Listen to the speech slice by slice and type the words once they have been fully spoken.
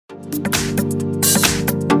In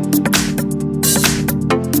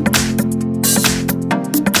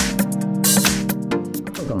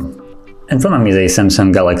front of me is a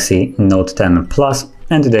Samsung Galaxy Note 10 Plus,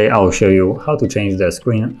 and today I'll show you how to change the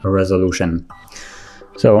screen resolution.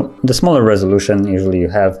 So the smaller resolution, usually you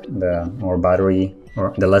have, the more battery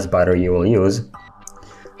or the less battery you will use.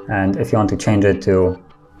 And if you want to change it to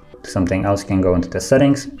something else, you can go into the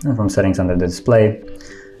settings, and from settings under the display,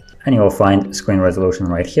 and you will find screen resolution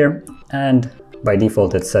right here. And by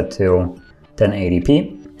default it's set to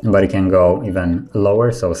 1080p, but you can go even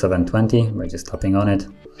lower, so 720 by just tapping on it.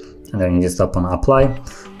 And then you just tap on apply,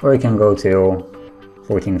 or you can go to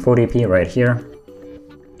 1440p right here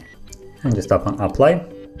and just tap on apply.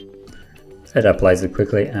 It applies it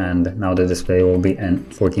quickly, and now the display will be in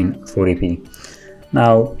 1440p.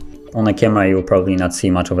 Now on the camera you'll probably not see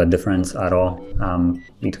much of a difference at all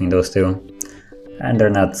between those two, and they're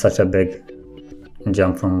not such a big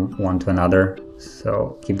jump from one to another,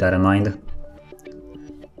 so keep that in mind.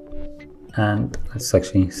 And let's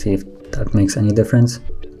actually see if that makes any difference.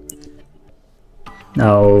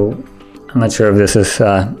 Now, I'm not sure if this is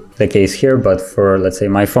the case here, but for, let's say,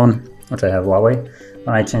 my phone, which I have Huawei,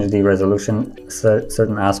 when I change the resolution,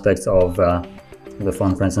 certain aspects of the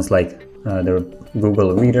phone, for instance, like the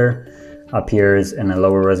Google Reader appears in a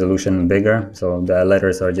lower resolution bigger, so the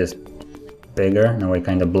letters are just bigger, in a way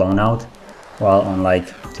kind of blown out, while on like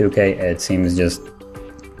 2K it seems just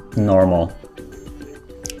normal.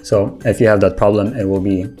 So if you have that problem, it will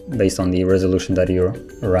be based on the resolution that you're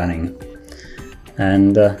running.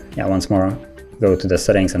 And yeah, once more, go to the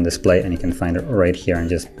settings and display, and you can find it right here and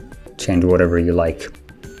just change whatever you like.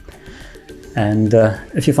 And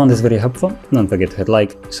if you found this video helpful, don't forget to hit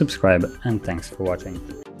like, subscribe, and thanks for watching.